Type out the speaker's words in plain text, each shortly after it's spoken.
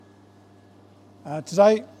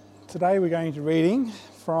Today we're going to be reading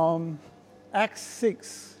from Acts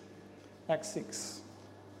 6. Acts 6.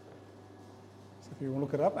 So if you want to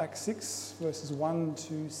look it up, Acts 6, verses 1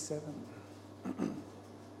 to 7.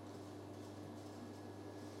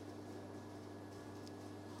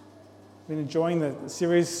 Been enjoying the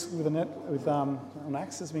series on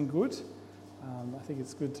Acts. It's been good. I think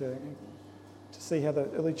it's good to see how the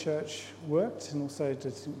early church worked, and also to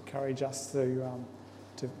encourage us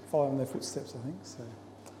to follow in their footsteps, I think. So,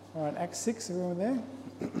 all right, Acts 6, everyone there?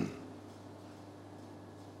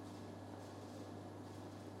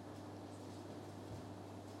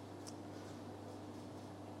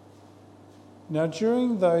 Now,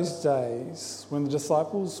 during those days, when the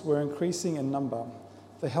disciples were increasing in number,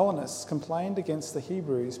 the Hellenists complained against the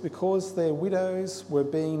Hebrews because their widows were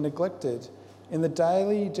being neglected in the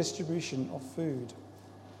daily distribution of food.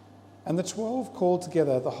 And the 12 called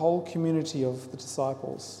together the whole community of the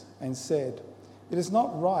disciples and said, "It is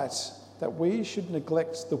not right that we should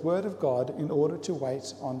neglect the word of God in order to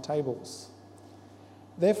wait on tables.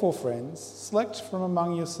 Therefore, friends, select from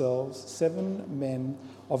among yourselves 7 men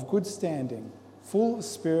of good standing, full of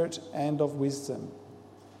spirit and of wisdom,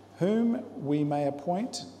 whom we may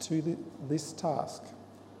appoint to this task,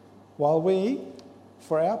 while we,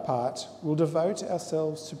 for our part, will devote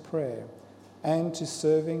ourselves to prayer and to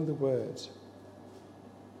serving the word."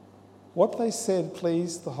 What they said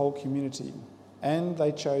pleased the whole community, and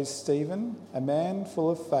they chose Stephen, a man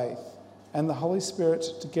full of faith and the Holy Spirit,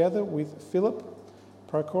 together with Philip,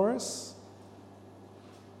 Prochorus,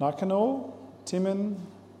 Nicanor, Timon,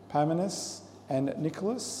 Parmenas, and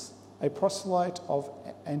Nicholas, a proselyte of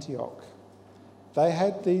Antioch. They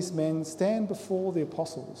had these men stand before the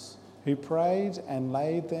apostles, who prayed and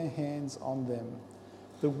laid their hands on them.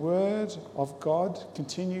 The word of God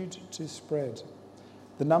continued to spread.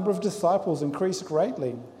 The number of disciples increased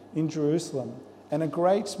greatly in Jerusalem, and a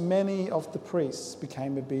great many of the priests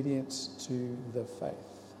became obedient to the faith.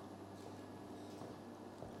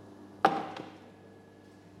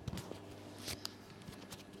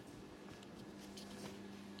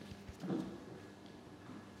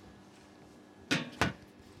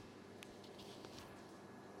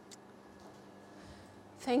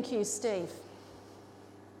 Thank you, Steve.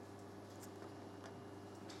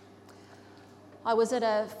 I was at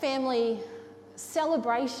a family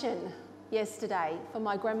celebration yesterday for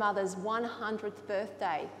my grandmother's 100th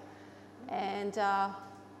birthday, and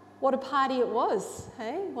what a party it was,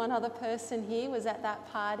 hey? One other person here was at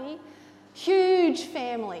that party. Huge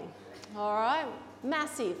family, all right,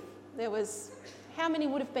 massive. There was, how many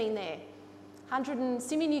would have been there? 100 and,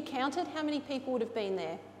 Simeon, you counted? How many people would have been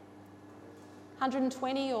there?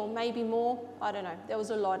 120 or maybe more, I don't know. There was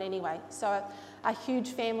a lot anyway, so a huge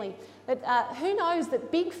family. But who knows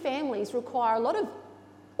that big families require a lot of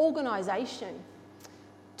organisation.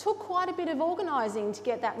 Took quite a bit of organising to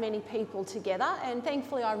get that many people together, and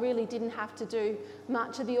thankfully I really didn't have to do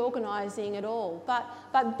much of the organising at all. But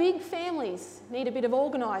big families need a bit of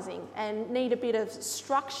organising and need a bit of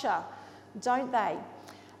structure, don't they?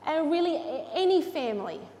 And really any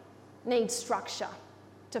family needs structure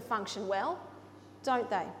to function well, don't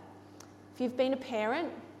they? If you've been a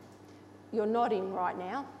parent, you're nodding right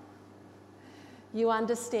now. You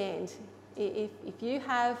understand. If you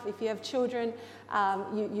have children,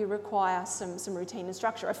 you require some routine and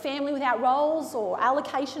structure. A family without roles or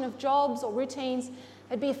allocation of jobs or routines,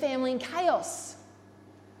 it'd be a family in chaos.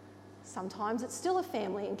 Sometimes it's still a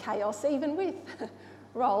family in chaos, even with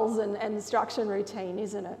roles and structure and routine,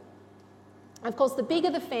 isn't it? Of course, the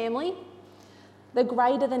bigger the family, the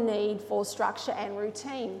greater the need for structure and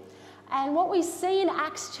routine. And what we see in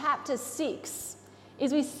Acts chapter 6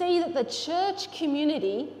 is we see that the church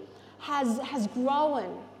community has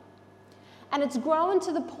grown. And it's grown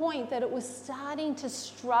to the point that it was starting to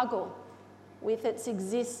struggle with its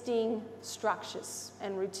existing structures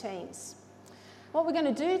and routines. What we're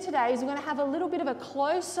going to do today is we're going to have a little bit of a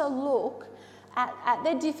closer look at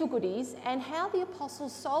their difficulties and how the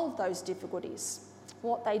apostles solved those difficulties,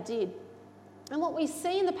 what they did. And what we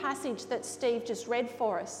see in the passage that Steve just read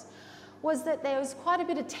for us was that there was quite a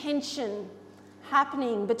bit of tension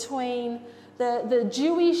happening between the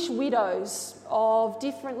Jewish widows of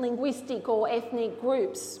different linguistic or ethnic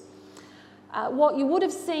groups. What you would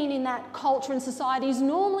have seen in that culture and society is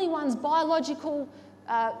normally one's biological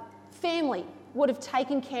family would have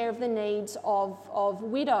taken care of the needs of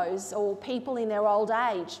widows or people in their old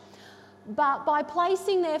age. But by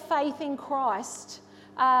placing their faith in Christ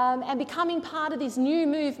and becoming part of this new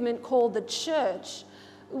movement called the church,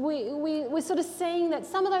 we're sort of seeing that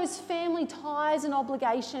some of those family ties and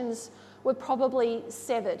obligations were probably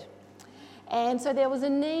severed. And so there was a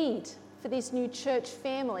need for this new church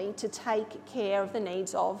family to take care of the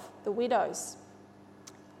needs of the widows.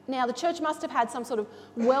 Now, the church must have had some sort of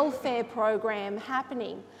welfare program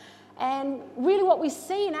happening. And really what we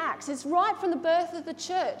see in Acts is right from the birth of the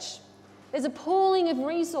church. There's a pooling of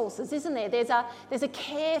resources, isn't there? There's a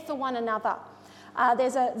care for one another.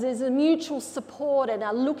 There's a mutual support and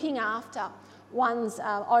a looking after one's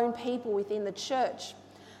own people within the church.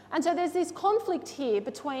 And so there's this conflict here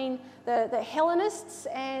between the Hellenists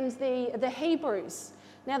and the Hebrews.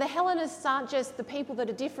 Now, the Hellenists aren't just the people that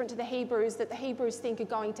are different to the Hebrews that the Hebrews think are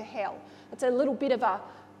going to hell. It's a little bit of a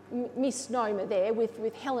misnomer there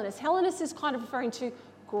with Hellenists. Hellenists is kind of referring to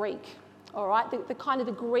Greek, all right, the kind of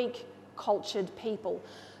the Greek cultured people.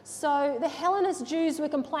 So the Hellenist Jews were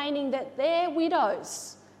complaining that their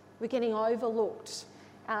widows were getting overlooked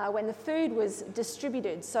when the food was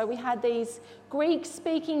distributed. So we had these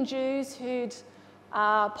Greek-speaking Jews who'd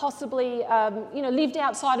possibly lived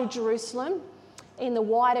outside of Jerusalem in the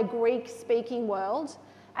wider Greek-speaking world.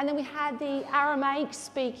 And then we had the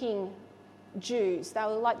Aramaic-speaking Jews. They were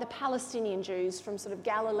like the Palestinian Jews from sort of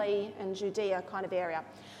Galilee and Judea kind of area.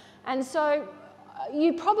 And so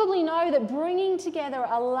you probably know that bringing together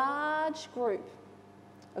a large group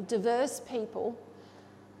of diverse people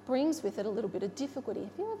brings with it a little bit of difficulty.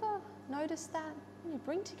 Have you ever noticed that? When you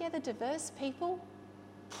bring together diverse people,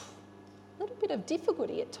 a little bit of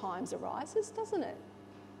difficulty at times arises, doesn't it?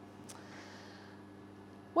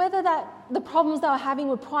 Whether the problems they were having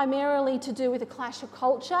were primarily to do with a clash of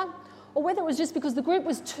culture, or whether it was just because the group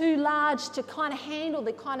was too large to kind of handle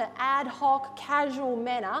the kind of ad hoc, casual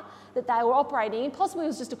manner that they were operating in. Possibly it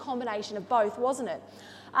was just a combination of both, wasn't it?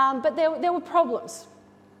 But there were problems.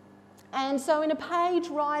 And so in a page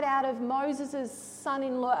right out of Moses'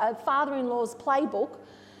 father-in-law's playbook,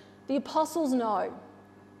 the apostles know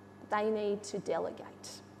they need to delegate.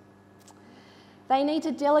 They need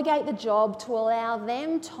to delegate the job to allow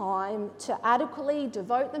them time to adequately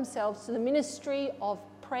devote themselves to the ministry of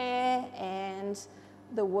prayer and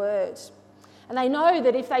the word. And they know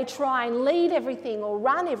that if they try and lead everything or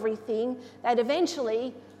run everything, they'd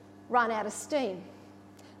eventually run out of steam.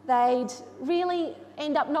 They'd really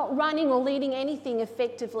end up not running or leading anything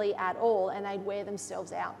effectively at all, and they'd wear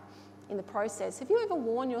themselves out in the process. Have you ever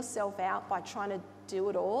worn yourself out by trying to do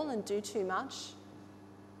it all and do too much?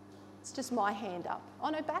 It's just my hand up. Oh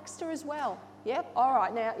no, Baxter as well. Yep, all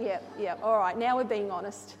right, now, yep, all right, now we're being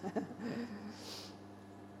honest.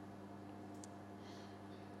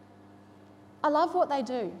 I love what they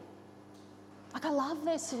do. Like, I love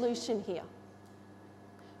their solution here.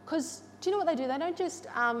 Because do you know what they do? They don't just,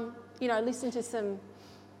 listen to some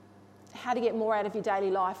how to get more out of your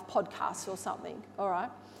daily life podcasts or something, all right?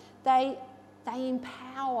 They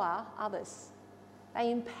empower others.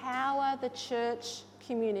 They empower the church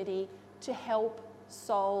community to help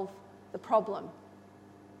solve the problem.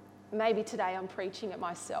 Maybe today I'm preaching it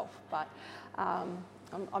myself, but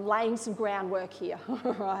I'm laying some groundwork here,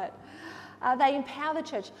 all right? They empower the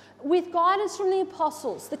church. With guidance from the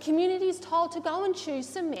apostles, the community is told to go and choose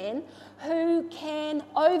some men who can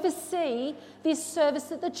oversee this service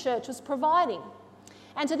that the church was providing.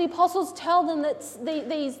 And so the apostles tell them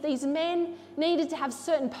that these men needed to have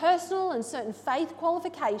certain personal and certain faith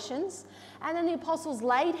qualifications. And then the apostles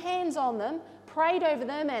laid hands on them, prayed over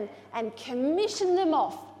them, and commissioned them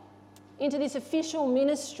off into this official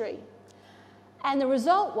ministry. And the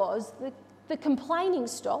result was the complaining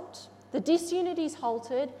stopped, the disunities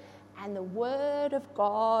halted, and the word of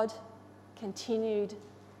God continued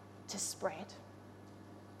to spread.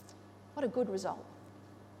 What a good result.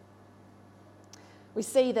 We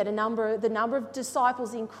see that the number of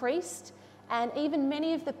disciples increased, and even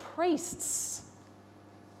many of the priests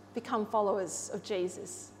become followers of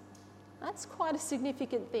Jesus. That's quite a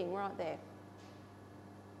significant thing right there.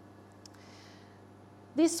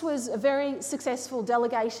 This was a very successful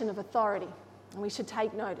delegation of authority, and we should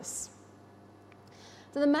take notice.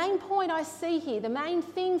 So the main point I see here, the main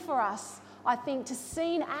thing for us, I think, to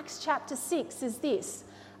see in Acts chapter 6 is this: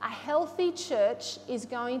 a healthy church is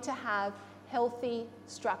going to have healthy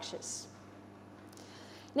structures.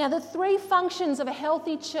 Now, the three functions of a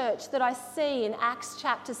healthy church that I see in Acts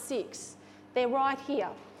chapter 6, they're right here.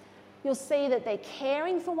 You'll see that they're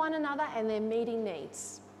caring for one another and they're meeting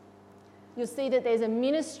needs. You'll see that there's a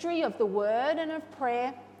ministry of the word and of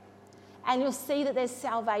prayer, and you'll see that there's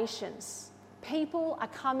salvations. People are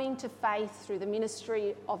coming to faith through the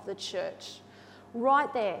ministry of the church.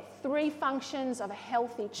 Right there, three functions of a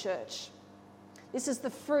healthy church. This is the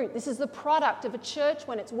fruit, this is the product of a church.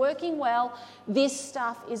 When it's working well, this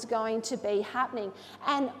stuff is going to be happening.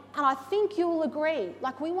 And I think you'll agree,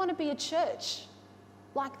 like, we want to be a church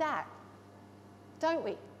like that, don't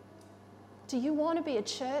we? Do you want to be a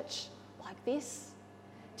church like this?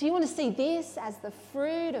 Do you want to see this as the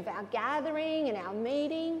fruit of our gathering and our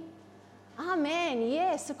meeting? Amen.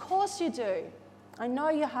 Yes, of course you do. I know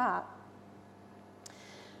your heart.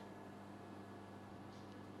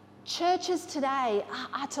 Churches today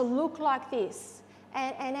are to look like this.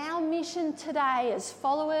 And our mission today as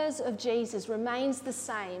followers of Jesus remains the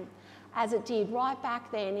same as it did right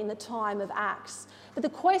back then in the time of Acts. But the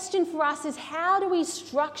question for us is, how do we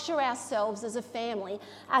structure ourselves as a family,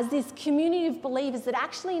 as this community of believers that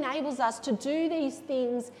actually enables us to do these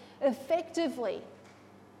things effectively?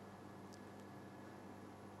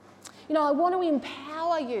 You know, I want to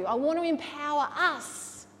empower you. I want to empower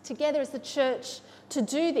us together as the church to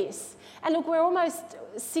do this. And look, we're almost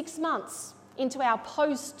 6 months into our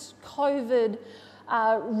post-COVID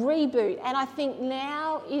reboot, and I think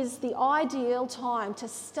now is the ideal time to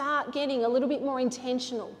start getting a little bit more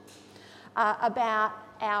intentional about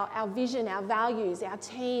our vision, our values, our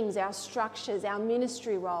teams, our structures, our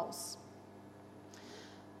ministry roles.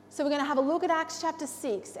 So we're going to have a look at Acts chapter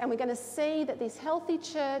 6, and we're going to see that this healthy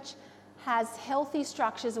church has healthy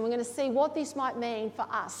structures, and we're going to see what this might mean for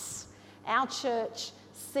us, our church,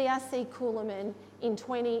 CRC Coolaman, in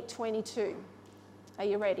 2022. Are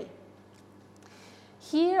you ready?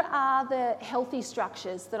 Here are the healthy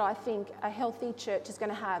structures that I think a healthy church is going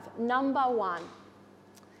to have. Number one,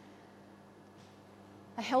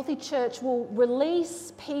 a healthy church will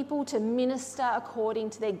release people to minister according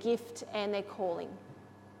to their gift and their calling.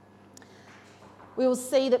 We will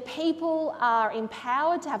see that people are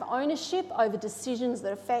empowered to have ownership over decisions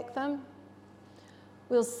that affect them.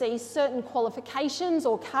 We'll see certain qualifications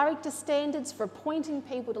or character standards for appointing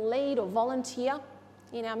people to lead or volunteer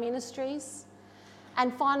in our ministries.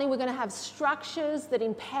 And finally, we're going to have structures that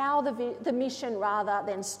empower the mission rather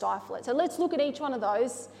than stifle it. So let's look at each one of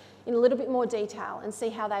those in a little bit more detail and see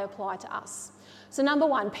how they apply to us. So number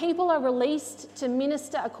one, people are released to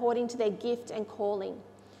minister according to their gift and calling.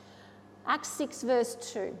 Acts 6 verse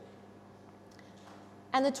 2.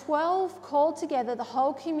 And the 12 called together the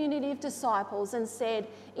whole community of disciples and said,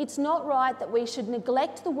 "It's not right that we should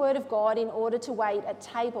neglect the word of God in order to wait at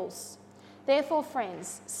tables. Therefore,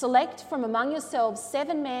 friends, select from among yourselves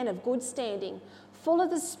 7 men of good standing, full of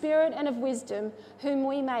the Spirit and of wisdom, whom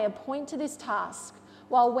we may appoint to this task,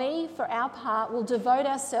 while we, for our part, will devote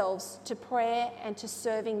ourselves to prayer and to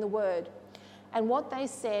serving the word." And what they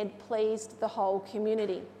said pleased the whole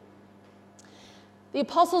community. The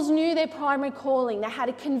apostles knew their primary calling. They had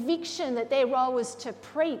a conviction that their role was to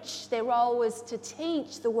preach, their role was to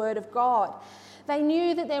teach the word of God. They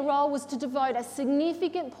knew that their role was to devote a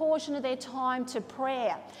significant portion of their time to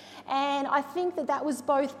prayer. And I think that was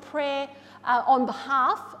both prayer on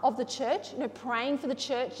behalf of the church, praying for the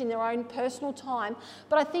church in their own personal time,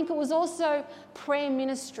 but I think it was also prayer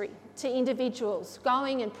ministry to individuals,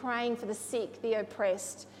 going and praying for the sick, the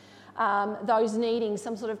oppressed, those needing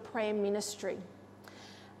some sort of prayer ministry.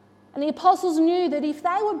 And the apostles knew that if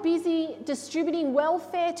they were busy distributing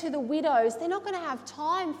welfare to the widows, they're not going to have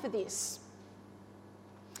time for this.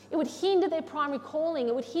 It would hinder their primary calling.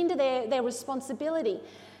 It would hinder their responsibility.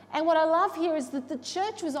 And what I love here is that the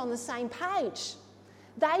church was on the same page.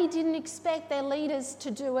 They didn't expect their leaders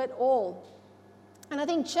to do it all. And I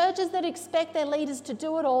think churches that expect their leaders to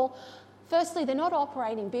do it all, firstly, they're not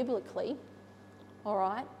operating biblically, all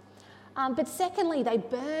right? But secondly, they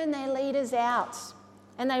burn their leaders out.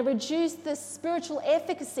 And they reduce the spiritual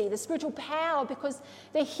efficacy, the spiritual power, because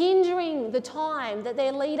they're hindering the time that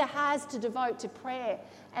their leader has to devote to prayer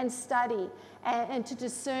and study and to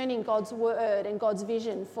discerning God's word and God's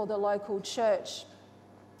vision for the local church.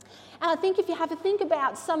 And I think if you have to think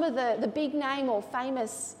about some of the big name or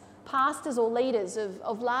famous pastors or leaders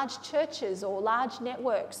of large churches or large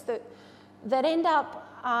networks that end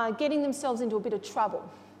up getting themselves into a bit of trouble,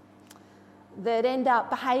 that end up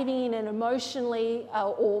behaving in an emotionally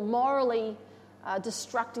or morally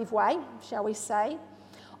destructive way, shall we say.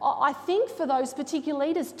 I think for those particular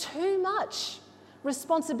leaders, too much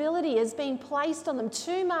responsibility has been placed on them,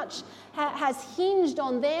 too much has hinged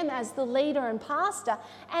on them as the leader and pastor,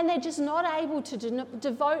 and they're just not able to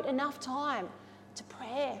devote enough time to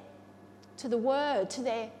prayer, to the word, to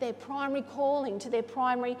their primary calling, to their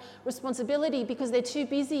primary responsibility, because they're too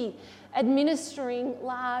busy administering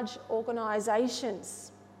large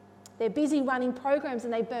organisations. They're busy running programs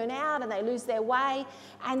and they burn out and they lose their way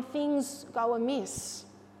and things go amiss.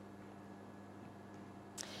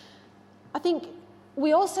 I think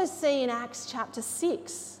we also see in Acts chapter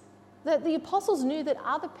 6 that the apostles knew that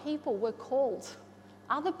other people were called,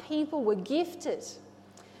 other people were gifted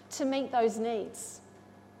to meet those needs.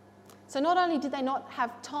 So not only did they not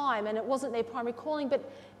have time and it wasn't their primary calling, but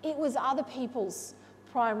It was other people's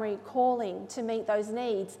primary calling to meet those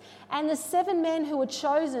needs. And the 7 men who were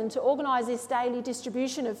chosen to organise this daily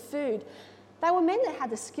distribution of food, they were men that had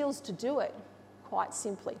the skills to do it, quite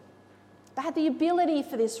simply. They had the ability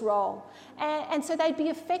for this role. And so they'd be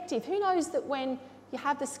effective. Who knows that when you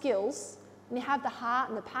have the skills and you have the heart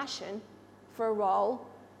and the passion for a role,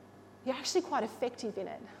 you're actually quite effective in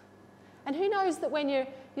it. And who knows that when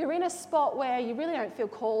you're in a spot where you really don't feel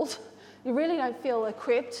called, you really don't feel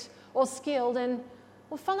equipped or skilled, and,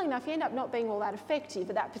 well, funnily enough, you end up not being all that effective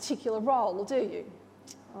at that particular role, do you?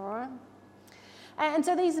 All right? And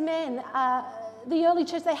so these men, the early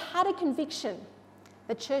church, they had a conviction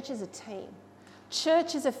that church is a team.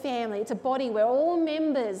 Church is a family. It's a body where all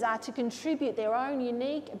members are to contribute their own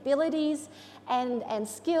unique abilities and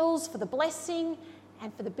skills for the blessing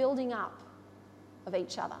and for the building up of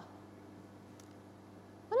each other.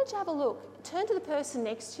 Why don't you have a look? Turn to the person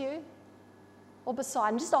next to you or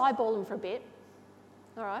beside them. Just eyeball them for a bit.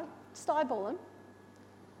 All right? Just eyeball them.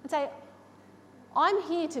 And say, I'm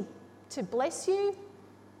here to bless you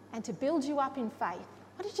and to build you up in faith.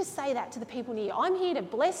 Why don't you say that to the people near you? I'm here to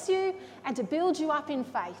bless you and to build you up in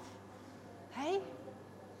faith. Hey?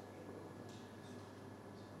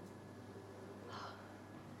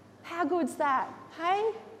 How good's that?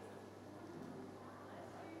 Hey?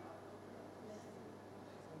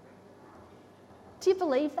 Do you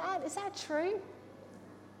believe that? Is that true?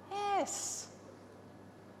 Yes.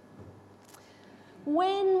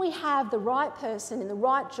 When we have the right person in the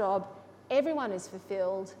right job, everyone is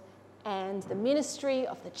fulfilled and the ministry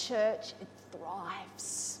of the church, it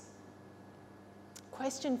thrives.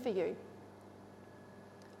 Question for you.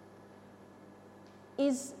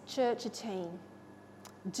 Is church a team?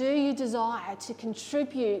 Do you desire to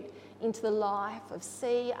contribute into the life of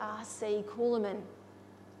CRC Coolaman?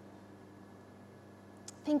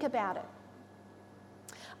 Think about it.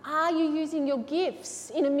 Are you using your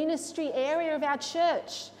gifts in a ministry area of our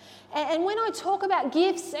church? And when I talk about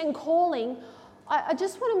gifts and calling, I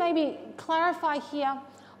just want to maybe clarify here.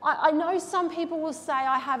 I know some people will say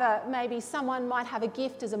maybe someone might have a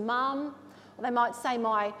gift as a mum, or they might say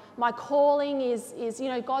my calling is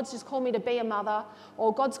God's just called me to be a mother,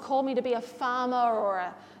 or God's called me to be a farmer or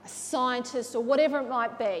a scientist or whatever it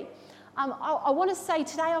might be. I want to say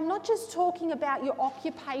today, I'm not just talking about your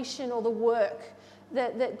occupation or the work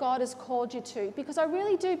that God has called you to, because I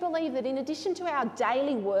really do believe that in addition to our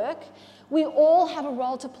daily work, we all have a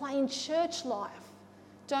role to play in church life,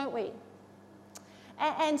 don't we?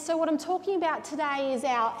 And so what I'm talking about today is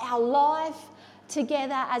our life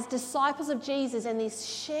together as disciples of Jesus and this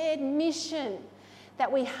shared mission that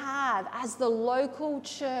we have as the local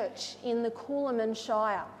church in the Coolaman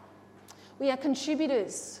Shire. We are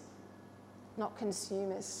contributors, not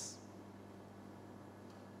consumers.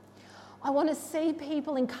 I want to see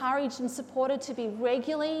people encouraged and supported to be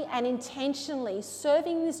regularly and intentionally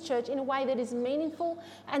serving this church in a way that is meaningful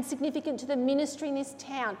and significant to the ministry in this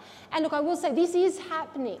town. And look, I will say this is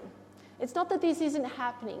happening. It's not that this isn't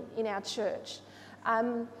happening in our church.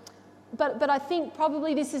 But I think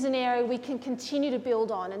probably this is an area we can continue to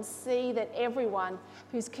build on and see that everyone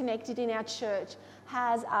who's connected in our church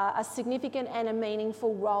has a significant and a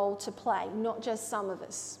meaningful role to play, not just some of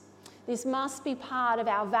us. This must be part of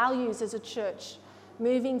our values as a church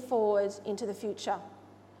moving forward into the future.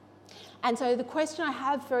 And so the question I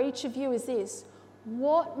have for each of you is this: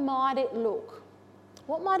 what might it look?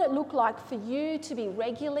 What might it look like for you to be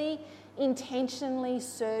regularly, intentionally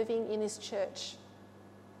serving in this church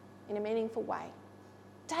in a meaningful way?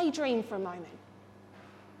 Daydream for a moment.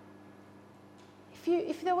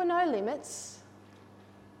 If there were no limits,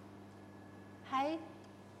 hey,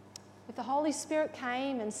 if the Holy Spirit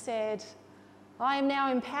came and said, I am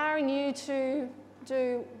now empowering you to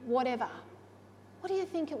do whatever, what do you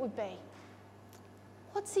think it would be?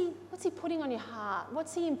 What's he putting on your heart?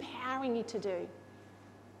 What's he empowering you to do?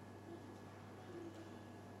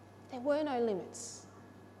 There were no limits.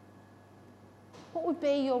 What would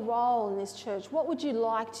be your role in this church? What would you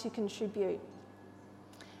like to contribute?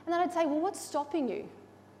 And then I'd say, well, what's stopping you?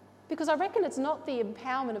 Because I reckon it's not the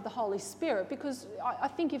empowerment of the Holy Spirit, because I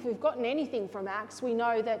think if we've gotten anything from Acts, we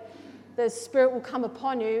know that the Spirit will come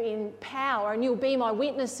upon you in power and you'll be my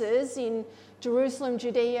witnesses in Jerusalem,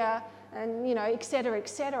 Judea, and, et cetera, et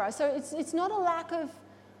cetera. So it's not a lack of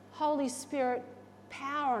Holy Spirit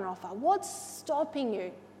power on offer. What's stopping you?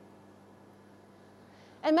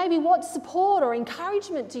 And maybe what support or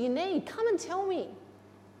encouragement do you need? Come and tell me.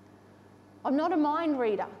 I'm not a mind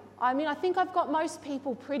reader. I think I've got most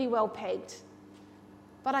people pretty well pegged,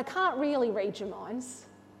 but I can't really read your minds.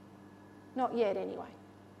 Not yet, anyway.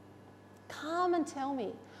 Come and tell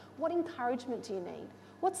me. What encouragement do you need?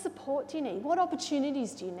 What support do you need? What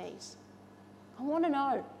opportunities do you need? I want to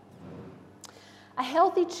know. A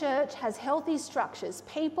healthy church has healthy structures.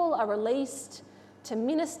 People are released to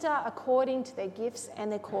minister according to their gifts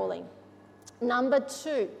and their calling. Number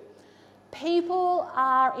 2, people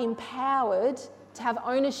are empowered to have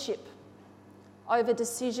ownership over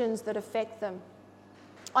decisions that affect them.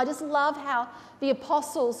 I just love how the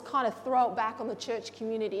apostles kind of throw it back on the church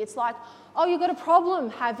community. It's like, oh, you've got a problem,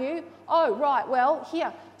 have you? Oh, right, well,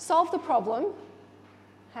 here, solve the problem.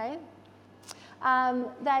 Okay?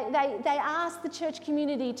 They asked the church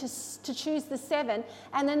community to choose the 7,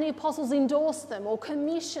 and then the apostles endorsed them or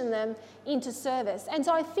commissioned them into service. And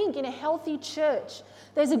so I think in a healthy church,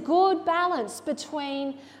 there's a good balance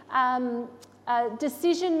between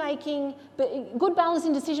decision-making, good balance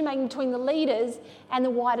in decision-making between the leaders and the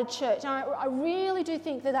wider church. And I really do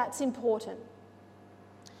think that that's important.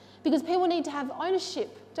 Because people need to have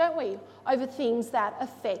ownership, don't we, over things that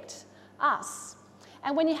affect us.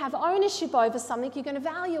 And when you have ownership over something, you're going to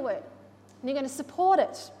value it and you're going to support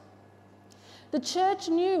it. The church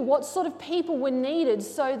knew what sort of people were needed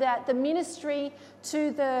so that the ministry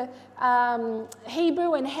to the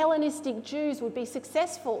Hebrew and Hellenistic Jews would be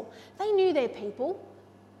successful. They knew their people.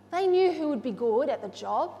 They knew who would be good at the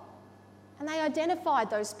job. And they identified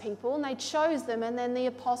those people and they chose them, and then the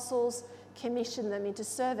apostles commissioned them into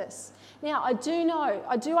service. Now, I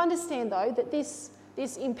do understand though that this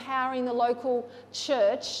empowering the local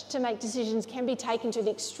church to make decisions can be taken to the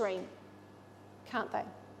extreme, can't they?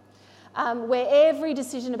 Where every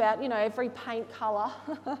decision about, every paint colour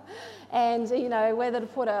and, whether to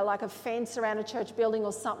put a fence around a church building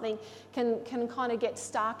or something can kind of get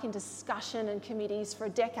stuck in discussion and committees for a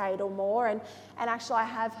decade or more. And actually I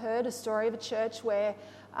have heard a story of a church where,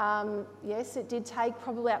 yes, it did take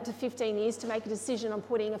probably up to 15 years to make a decision on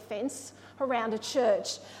putting a fence around a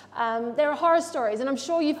church. There are horror stories, and I'm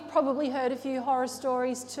sure you've probably heard a few horror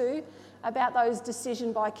stories too about those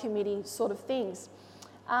decision by committee sort of things.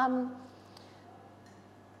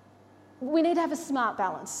 We need to have a smart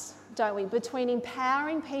balance, don't we, between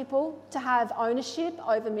empowering people to have ownership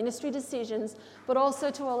over ministry decisions, but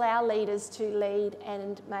also to allow leaders to lead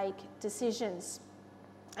and make decisions.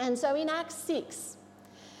 And so in Acts 6,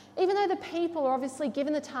 even though the people are obviously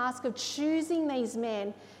given the task of choosing these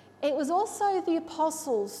men, it was also the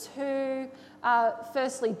apostles who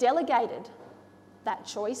firstly delegated that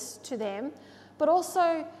choice to them, but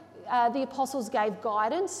also the apostles gave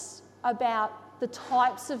guidance about the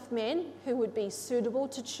types of men who would be suitable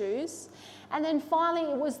to choose. And then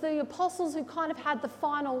finally, it was the apostles who kind of had the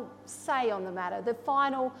final say on the matter, the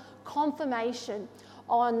final confirmation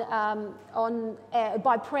by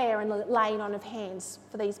prayer and laying on of hands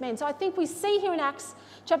for these men. So I think we see here in Acts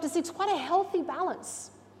chapter 6 quite a healthy balance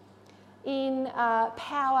in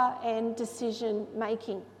power and decision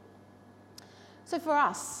making. So for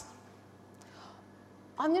us,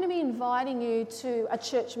 I'm going to be inviting you to a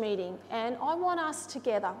church meeting, and I want us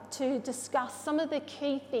together to discuss some of the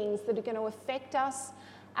key things that are going to affect us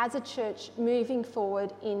as a church moving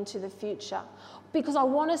forward into the future, because I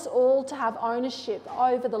want us all to have ownership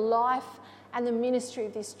over the life and the ministry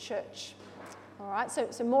of this church. All right, so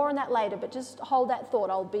more on that later, but just hold that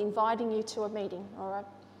thought. I'll be inviting you to a meeting, all right?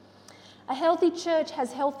 A healthy church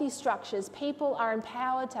has healthy structures. People are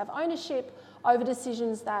empowered to have ownership over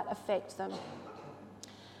decisions that affect them.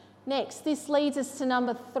 Next, this leads us to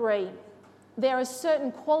number 3. There are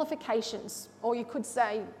certain qualifications, or you could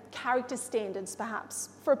say character standards perhaps,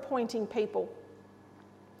 for appointing people.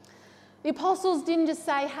 The apostles didn't just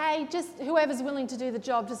say, hey, just whoever's willing to do the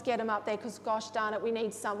job, just get them up there because gosh darn it, we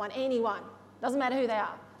need someone, anyone. Doesn't matter who they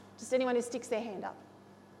are, just anyone who sticks their hand up.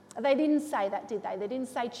 They didn't say that, did they? They didn't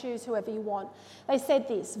say choose whoever you want. They said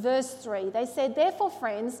this, verse 3. They said, therefore,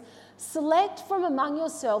 friends, select from among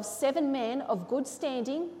yourselves 7 men of good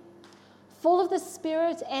standing, full of the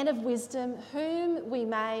Spirit and of wisdom, whom we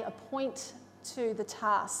may appoint to the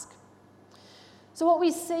task. So what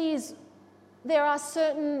we see is there are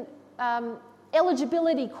certain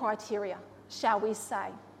eligibility criteria, shall we say,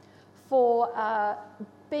 for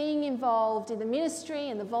being involved in the ministry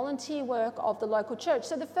and the volunteer work of the local church.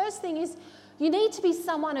 So the first thing is you need to be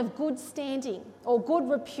someone of good standing or good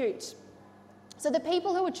repute. So the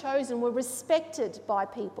people who were chosen were respected by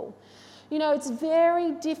people. It's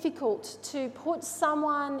very difficult to put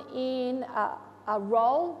someone in a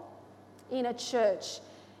role in a church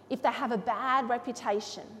if they have a bad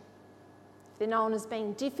reputation, if they're known as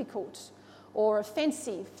being difficult or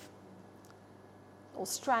offensive or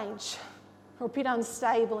strange or a bit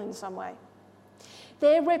unstable in some way.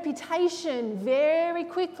 Their reputation very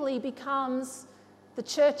quickly becomes the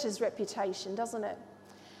church's reputation, doesn't it?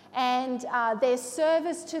 And their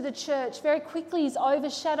service to the church very quickly is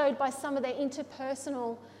overshadowed by some of their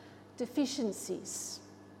interpersonal deficiencies.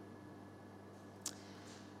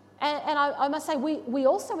 And I must say, we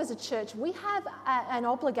also as a church, we have an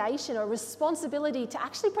obligation, a responsibility to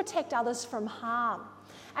actually protect others from harm.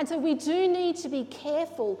 And so we do need to be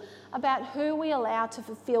careful about who we allow to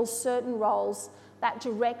fulfill certain roles that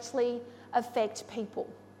directly affect people.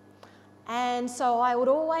 And so I would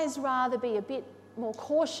always rather be a bit more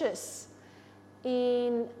cautious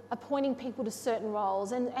in appointing people to certain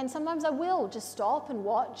roles. And sometimes I will just stop and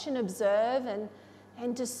watch and observe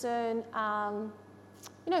and discern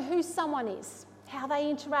who someone is, how they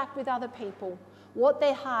interact with other people, what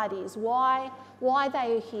their heart is, why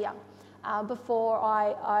they are here, before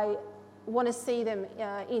I want to see them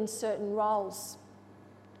in certain roles.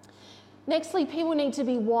 Nextly, people need to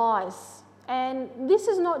be wise. And this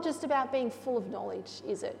is not just about being full of knowledge,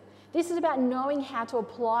 is it? This is about knowing how to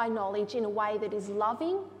apply knowledge in a way that is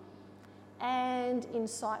loving and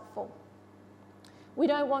insightful. We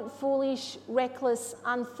don't want foolish, reckless,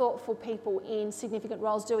 unthoughtful people in significant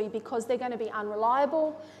roles, do we? Because they're going to be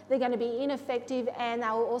unreliable, they're going to be ineffective, and they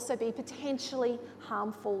will also be potentially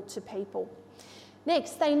harmful to people.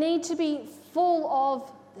 Next, they need to be full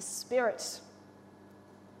of the Spirit.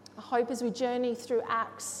 I hope as we journey through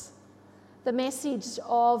Acts, the message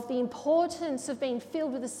of the importance of being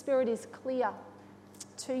filled with the Spirit is clear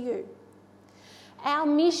to you. Our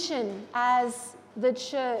mission as the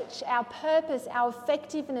church, our purpose, our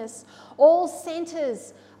effectiveness, all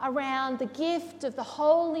centres around the gift of the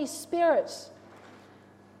Holy Spirit.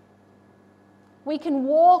 We can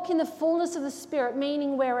walk in the fullness of the Spirit,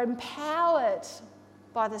 meaning we're empowered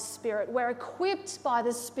by the Spirit, we're equipped by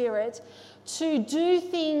the Spirit to do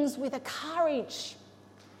things with a courage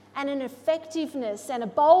and an effectiveness and a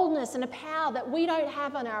boldness and a power that we don't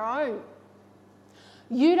have on our own.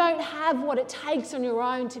 You don't have what it takes on your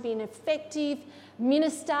own to be an effective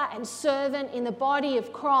minister and servant in the body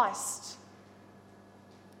of Christ.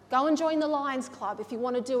 Go and join the Lions Club if you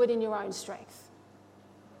want to do it in your own strength.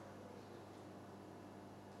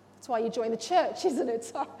 That's why you join the church, isn't it?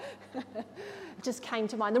 Sorry. It just came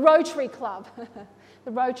to mind. The Rotary Club.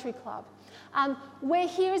 The Rotary Club. We're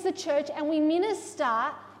here as a church and we minister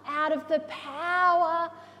out of the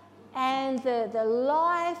power and the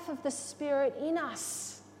life of the Spirit in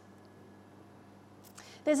us.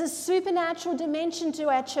 There's a supernatural dimension to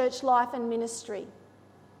our church life and ministry.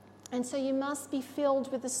 And so you must be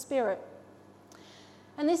filled with the Spirit.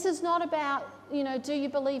 And this is not about, do you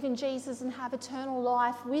believe in Jesus and have eternal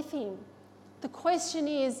life with him? The question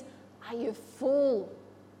is, are you full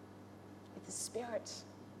with the Spirit?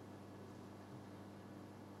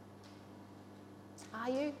 Are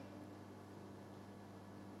you?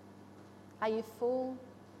 Are you full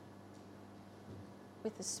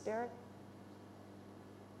with the Spirit?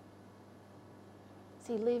 Is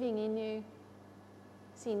he living in you?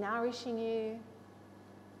 Is he nourishing you?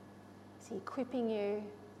 Is he equipping you?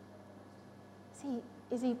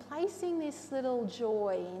 Is he placing this little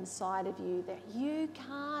joy inside of you that you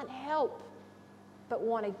can't help but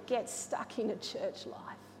want to get stuck in a church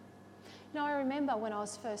life? I remember when I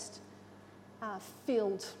was first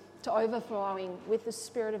filled to overflowing with the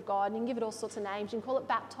Spirit of God, and you can give it all sorts of names. You can call it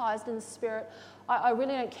baptised in the Spirit. I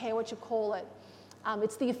really don't care what you call it.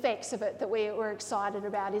 It's the effects of it that we're excited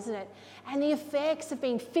about, isn't it? And the effects of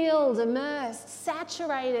being filled, immersed,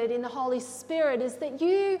 saturated in the Holy Spirit is that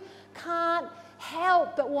you can't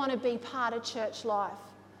help but want to be part of church life.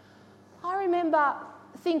 I remember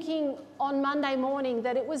thinking on Monday morning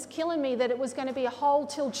that it was killing me that it was going to be a whole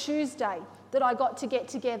till Tuesday that I got to get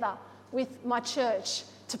together with my church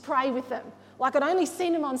to pray with them. Like I'd only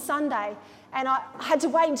seen them on Sunday and I had to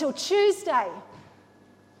wait until Tuesday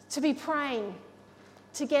to be praying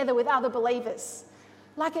together with other believers.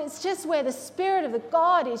 Like it's just where the Spirit of the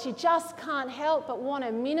God is. You just can't help but want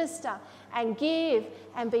to minister and give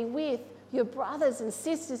and be with your brothers and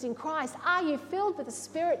sisters in Christ. Are you filled with the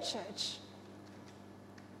Spirit, church?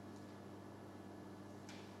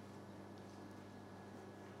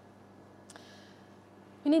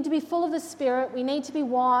 We need to be full of the Spirit, we need to be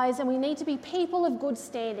wise, and we need to be people of good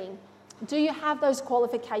standing. Do you have those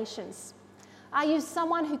qualifications? Are you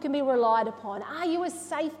someone who can be relied upon? Are you a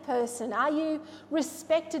safe person? Are you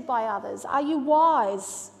respected by others? Are you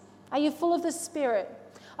wise? Are you full of the Spirit?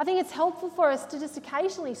 I think it's helpful for us to just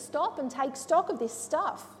occasionally stop and take stock of this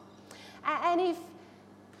stuff. And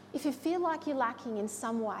if you feel like you're lacking in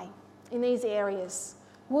some way in these areas,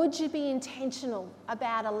 would you be intentional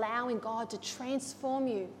about allowing God to transform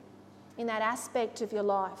you in that aspect of your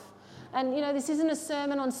life? And, this isn't a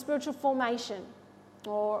sermon on spiritual formation.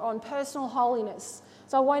 or on personal holiness.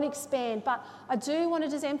 So I won't expand, but I do want to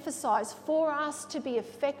just emphasise, for us to be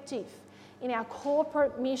effective in our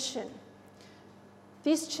corporate mission,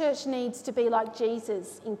 this church needs to be like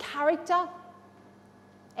Jesus in character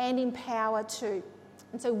and in power too.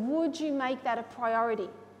 And so would you make that a priority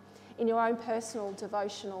in your own personal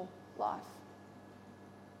devotional life?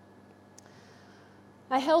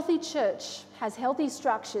 A healthy church has healthy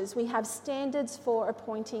structures. We have standards for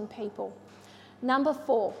appointing people. Number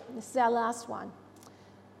 4, this is our last one.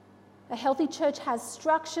 A healthy church has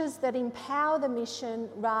structures that empower the mission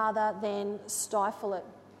rather than stifle it.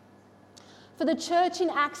 For the church in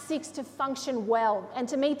Acts 6 to function well and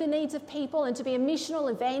to meet the needs of people and to be a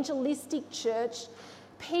missional, evangelistic church,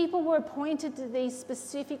 people were appointed to these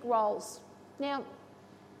specific roles. Now,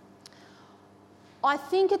 I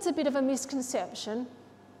think it's a bit of a misconception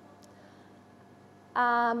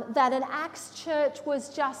that an Acts church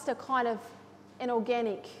was just a kind of an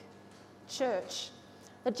organic church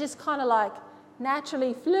that just kind of like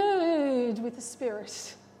naturally flowed with the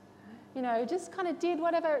Spirit. You know, just kind of did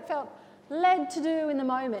whatever it felt led to do in the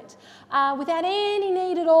moment, without any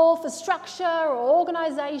need at all for structure or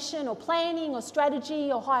organisation or planning or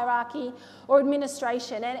strategy or hierarchy or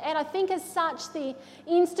administration. And I think as such, the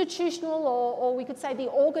institutional or we could say the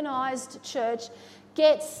organised church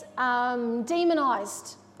gets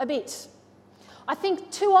demonised a bit. I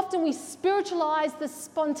think too often we spiritualise the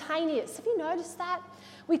spontaneous. Have you noticed that?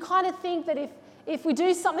 We kind of think that if we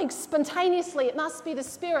do something spontaneously, it must be the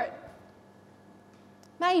Spirit.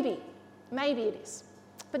 Maybe it is,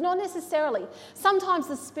 but not necessarily. Sometimes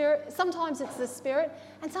it's the Spirit,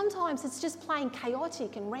 and sometimes it's just plain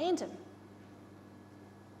chaotic and random.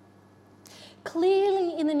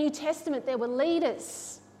 Clearly in the New Testament there were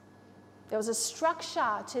leaders. There was a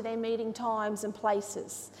structure to their meeting times and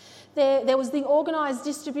places. There was the organised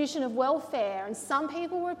distribution of welfare, and some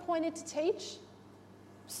people were appointed to teach,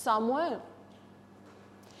 some weren't.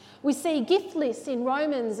 We see gift lists in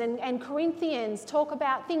Romans and Corinthians talk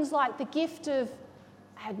about things like the gift of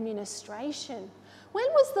administration. When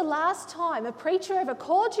was the last time a preacher ever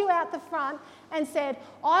called you out the front and said,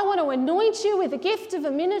 I want to anoint you with the gift of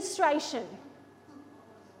administration?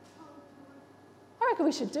 I reckon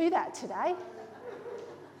we should do that today.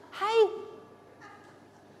 Hey.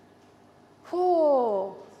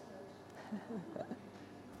 Whoa.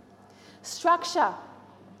 Structure,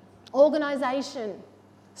 organisation,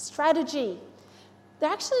 strategy, they're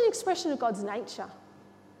actually an expression of God's nature.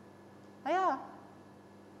 They are.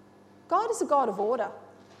 God is a God of order.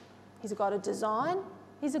 He's a God of design.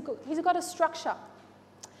 He's a God of structure.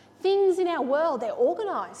 Things in our world, they're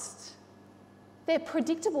organised. They're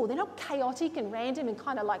predictable. They're not chaotic and random and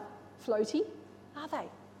kind of like floaty, are they?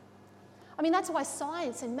 I mean, that's why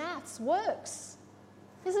science and maths works,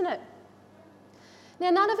 isn't it? Now,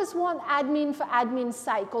 none of us want admin for admin's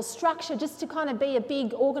sake or structure just to kind of be a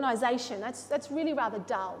big organisation. That's really rather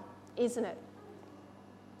dull, isn't it?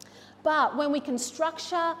 But when we can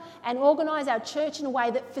structure and organise our church in a way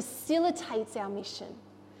that facilitates our mission,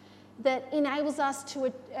 that enables us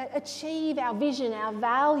to achieve our vision, our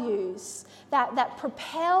values, that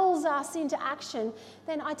propels us into action,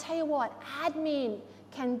 then I tell you what, admin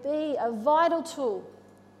can be a vital tool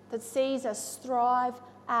that sees us thrive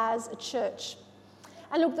as a church.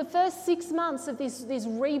 And look, the first 6 months of this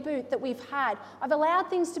reboot that we've had, I've allowed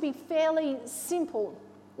things to be fairly simple.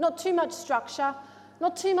 Not too much structure,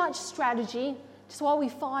 not too much strategy, just while we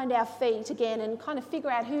find our feet again and kind of figure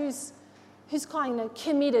out who's kind of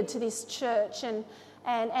committed to this church and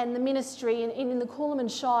the ministry in the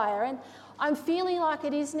Coolum Shire. And I'm feeling like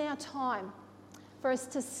it is now time for us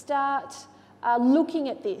to start looking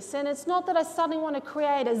at this. And it's not that I suddenly want to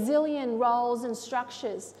create a zillion roles and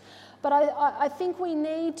structures, but I think we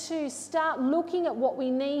need to start looking at what we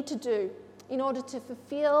need to do in order to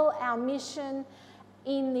fulfill our mission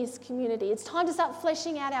in this community. It's time to start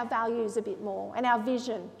fleshing out our values a bit more and our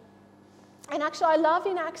vision. And actually, I love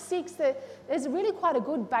in Acts 6 that there's really quite a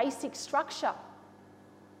good basic structure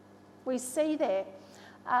we see there.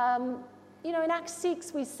 In Acts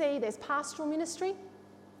 6, we see there's pastoral ministry,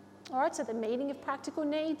 all right, so the meeting of practical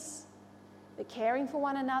needs, the caring for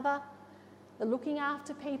one another, the looking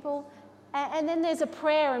after people, and then there's a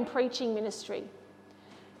prayer and preaching ministry.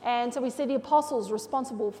 And so we see the apostles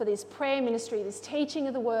responsible for this prayer ministry, this teaching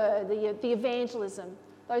of the word, the evangelism,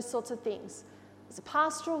 those sorts of things. There's a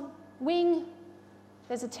pastoral wing,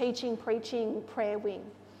 there's a teaching, preaching, prayer wing.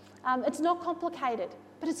 It's not complicated,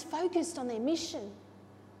 but it's focused on their mission,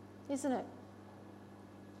 isn't it?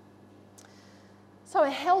 So a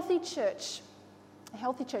healthy church,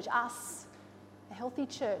 us, a healthy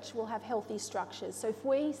church will have healthy structures. So if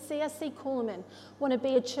we, CSC Coolaman, want to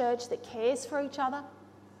be a church that cares for each other,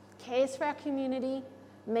 cares for our community,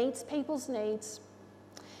 meets people's needs,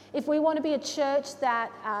 if we want to be a church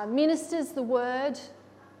that ministers the word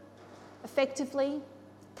effectively,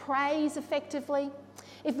 prays effectively,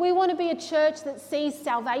 if we want to be a church that sees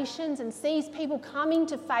salvations and sees people coming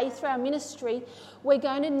to faith through our ministry, we're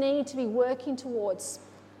going to need to be working towards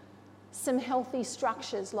some healthy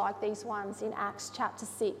structures like these ones in Acts chapter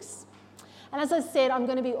 6. And as I said, I'm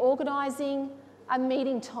going to be organising a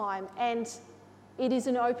meeting time, and it is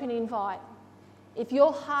an open invite. If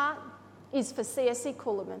your heart is for CSC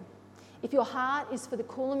Coolaman, if your heart is for the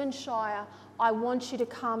Coolaman Shire, I want you to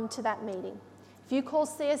come to that meeting. If you call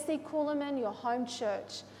CSC Coolaman your home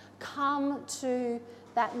church, come to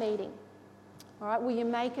that meeting. All right, will you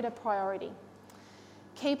make it a priority?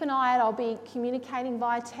 Keep an eye out. I'll be communicating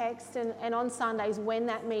via text and on Sundays when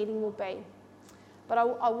that meeting will be. But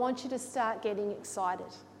I want you to start getting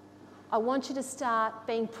excited. I want you to start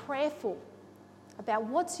being prayerful about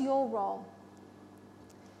what's your role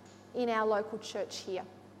in our local church here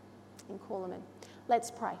in Coolaman.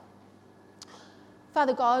 Let's pray.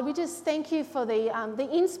 Father God, we just thank you for the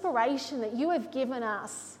inspiration that you have given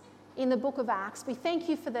us in the book of Acts. We thank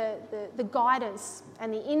you for the guidance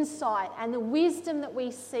and the insight and the wisdom that we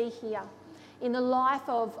see here in the life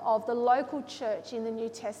of the local church in the New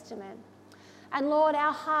Testament. And Lord,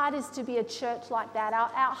 our heart is to be a church like that.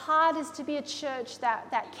 Our heart is to be a church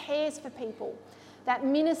that cares for people, that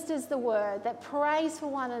ministers the word, that prays for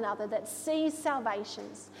one another, that sees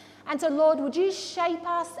salvations. And so, Lord, would you shape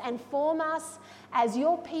us and form us as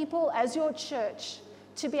your people, as your church,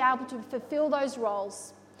 to be able to fulfill those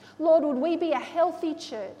roles. Lord, would we be a healthy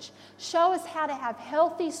church? Show us how to have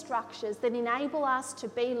healthy structures that enable us to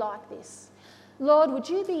be like this. Lord, would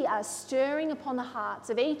you be stirring upon the hearts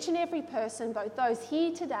of each and every person, both those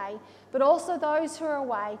here today, but also those who are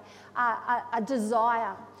away, a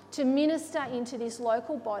desire to minister into this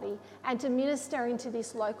local body and to minister into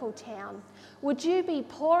this local town. Would you be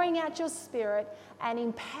pouring out your Spirit and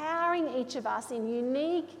empowering each of us in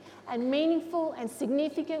unique and meaningful and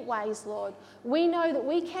significant ways, Lord? We know that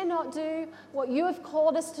we cannot do what you have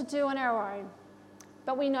called us to do on our own,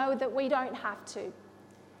 but we know that we don't have to.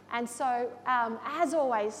 And so, as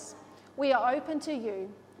always, we are open to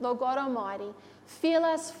you, Lord God Almighty. Fill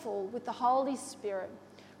us full with the Holy Spirit.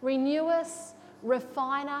 Renew us,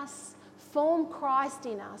 refine us, form Christ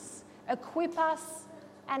in us, equip us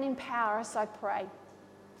and empower us, I pray.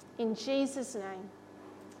 In Jesus' name,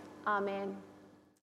 amen.